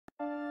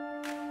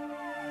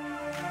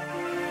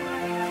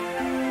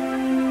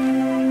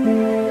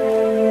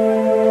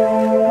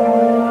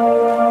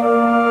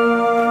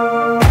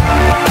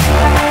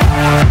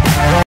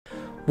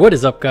What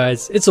is up,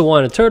 guys? It's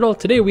Awana Turtle.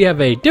 Today we have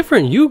a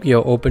different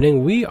Yu-Gi-Oh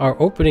opening. We are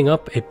opening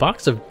up a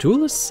box of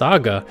Duelist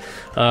Saga.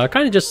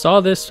 Kind of just saw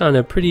this on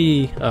a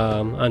pretty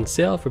on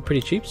sale for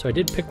pretty cheap, so I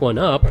did pick one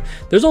up.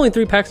 There's only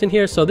 3 packs in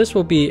here, so this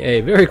will be a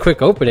very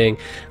quick opening.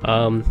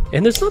 And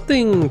there's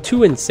nothing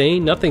too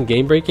insane, nothing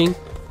game-breaking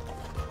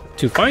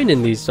to find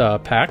in these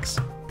packs.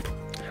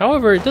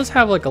 However, it does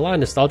have like a lot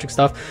of nostalgic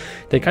stuff.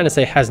 They kind of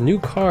say has new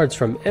cards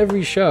from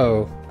every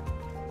show.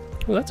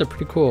 Well, that's a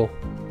pretty cool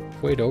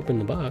way to open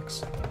the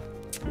box.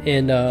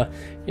 And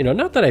you know,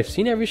 not that I've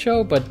seen every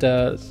show, but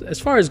as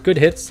far as good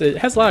hits, it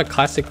has a lot of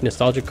classic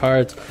nostalgic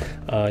cards.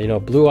 You know,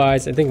 Blue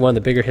Eyes. I think one of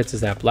the bigger hits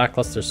is that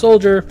Blackluster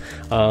Soldier.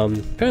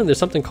 Apparently there's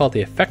something called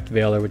the Effect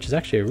Veiler, which is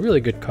actually a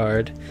really good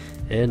card.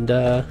 And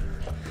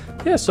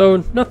yeah,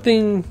 so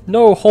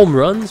no home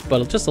runs,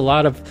 but just a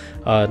lot of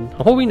I'm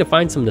hoping to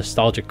find some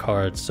nostalgic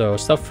cards. So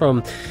stuff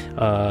from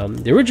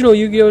the original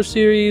Yu-Gi-Oh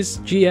series,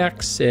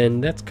 GX,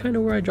 and that's kind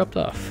of where I dropped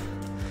off.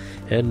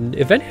 And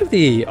if any of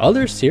the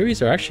other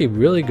series are actually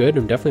really good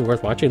and definitely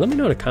worth watching, let me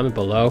know in a comment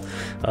below.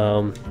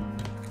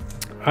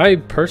 I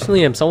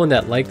personally am someone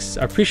that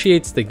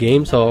appreciates the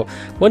game, so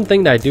one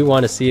thing that I do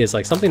want to see is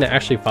like something that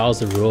actually follows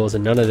the rules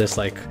and none of this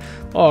like,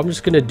 oh, I'm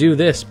just gonna do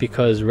this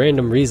because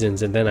random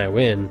reasons and then I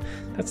win.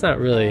 It's not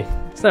really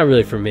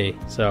for me.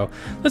 So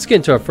let's get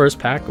into our first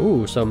pack.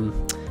 Ooh,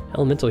 some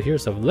elemental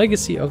heroes of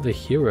Legacy of the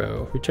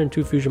Hero. Return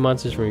 2 fusion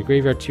monsters from your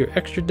graveyard to your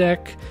extra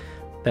deck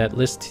that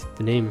list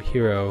the name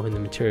hero in the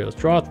materials.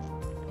 Draw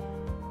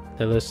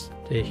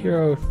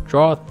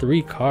draw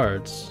 3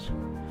 cards.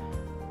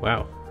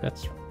 Wow,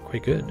 that's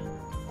quite good.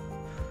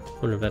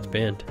 Wonder if that's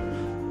banned.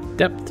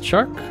 Depth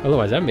Shark,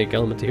 otherwise that make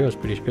Elemental Heroes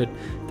pretty good.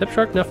 Depth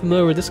Shark, not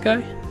familiar with this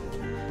guy.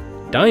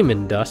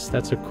 Diamond Dust,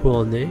 that's a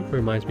cool name.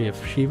 Reminds me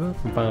of Shiva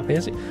from Final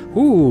Fantasy.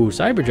 Ooh,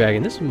 Cyber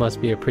Dragon, this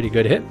must be a pretty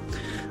good hit.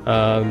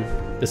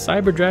 The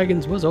Cyber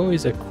Dragons was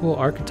always a cool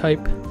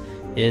archetype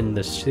in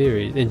the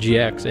series, in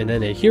GX, and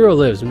then a Hero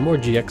Lives and more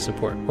GX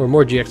support, or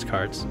more GX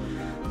cards.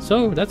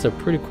 So that's a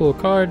pretty cool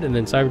card. And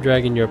then Cyber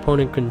Dragon, if your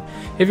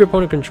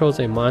opponent controls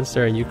a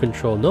monster and you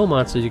control no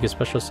monsters, you can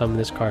special summon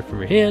this card from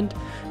your hand.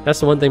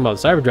 That's the one thing about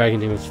Cyber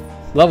Dragon, he was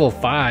level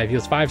 5, he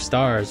was 5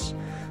 stars,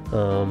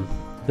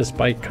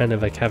 despite kind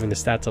of like having the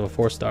stats of a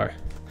 4-star.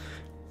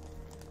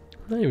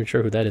 I'm not even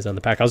sure who that is on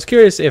the pack. I was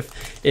curious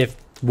if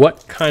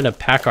what kind of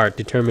pack art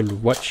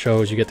determined what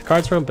shows you get the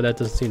cards from, but that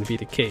doesn't seem to be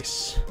the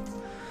case.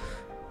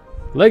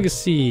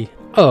 Legacy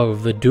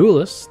of the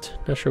Duelist.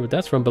 Not sure what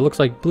that's from, but looks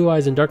like Blue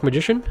Eyes and Dark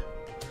Magician.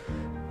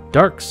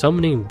 Dark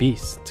Summoning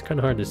Beast. It's kind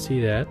of hard to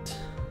see that.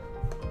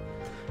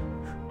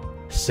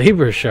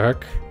 Saber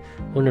Shark.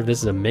 Wonder if this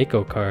is a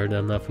Mako card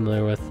I'm not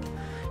familiar with.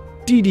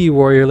 DD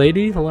Warrior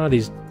Lady. A lot of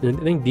these, I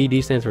think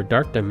DD stands for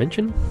Dark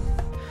Dimension.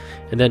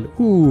 And then,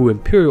 ooh,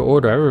 Imperial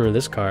Order. I remember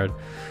this card.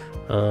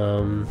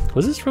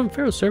 Was this from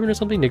Pharaoh's Servant or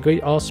something?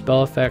 Negate all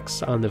spell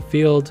effects on the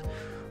field.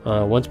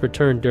 Once per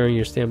turn during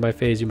your standby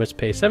phase, you must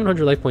pay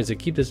 700 life points to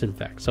keep this in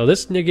effect. So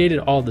this negated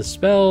all the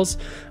spells.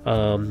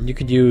 You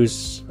could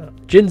use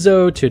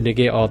Jinzo to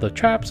negate all the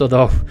traps,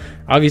 although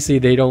obviously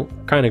they don't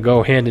kind of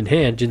go hand in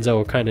hand. Jinzo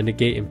will kind of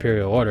negate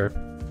Imperial Order.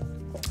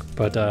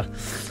 But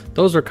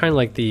those are kind of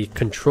like the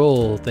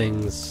control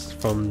things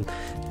from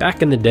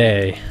back in the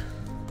day.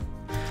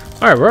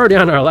 Alright, we're already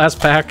on our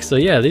last pack. So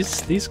yeah,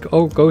 these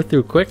go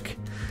through quick.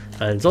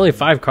 And it's only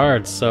 5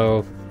 cards,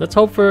 so let's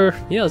hope for,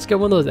 yeah, let's get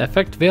one of those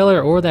Effect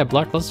Veiler or that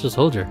Blackluster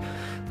Soldier.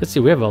 Let's see,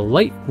 we have a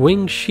Light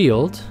Wing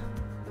Shield.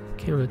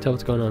 Can't really tell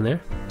what's going on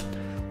there.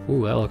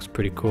 Ooh, that looks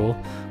pretty cool.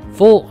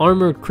 Full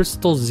Armored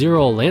Crystal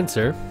Zero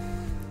Lancer.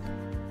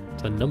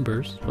 It's on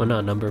numbers. Well, not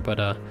a number, but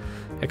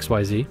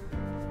XYZ.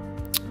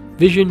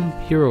 Vision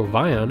Hero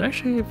Vion.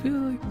 Actually, I feel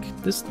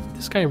like this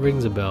guy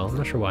rings a bell. I'm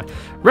not sure why.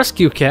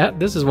 Rescue Cat.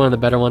 This is one of the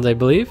better ones, I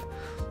believe.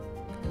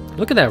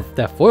 Look at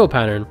that foil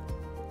pattern.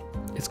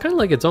 It's kind of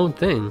like its own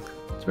thing.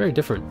 It's very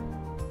different.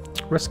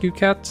 Rescue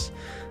Cats.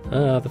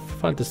 The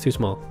font is too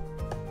small.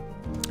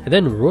 And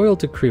then Royal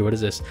Decree. What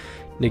is this?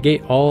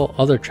 Negate all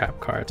other trap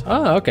cards.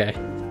 Ah, okay.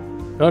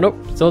 Oh, nope.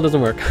 Still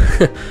doesn't work.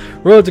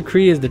 Royal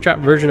Decree is the trap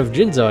version of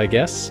Jinzo, I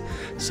guess.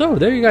 So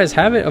there you guys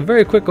have it. A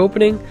very quick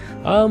opening.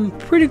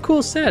 Pretty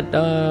cool set.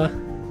 A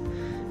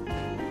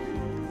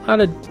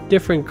lot of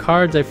different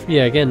cards.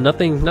 Yeah, again,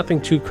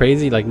 nothing too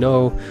crazy. Like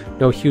no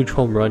huge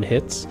home run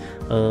hits.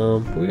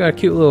 We got a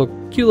cute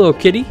little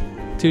kitty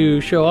to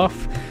show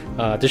off,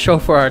 to show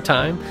for our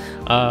time.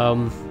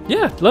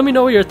 Yeah, let me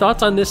know what your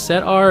thoughts on this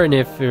set are, and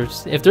if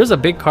there's a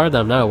big card that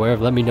I'm not aware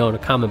of, let me know in a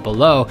comment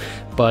below.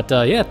 But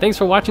yeah, thanks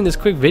for watching this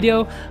quick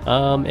video,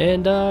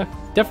 and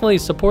definitely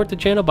support the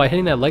channel by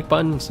hitting that like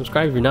button,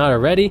 subscribe if you're not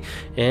already,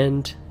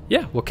 and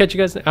yeah, we'll catch you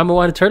guys. I'm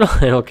Awana Turtle,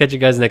 and we'll catch you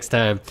guys next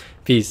time.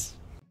 Peace.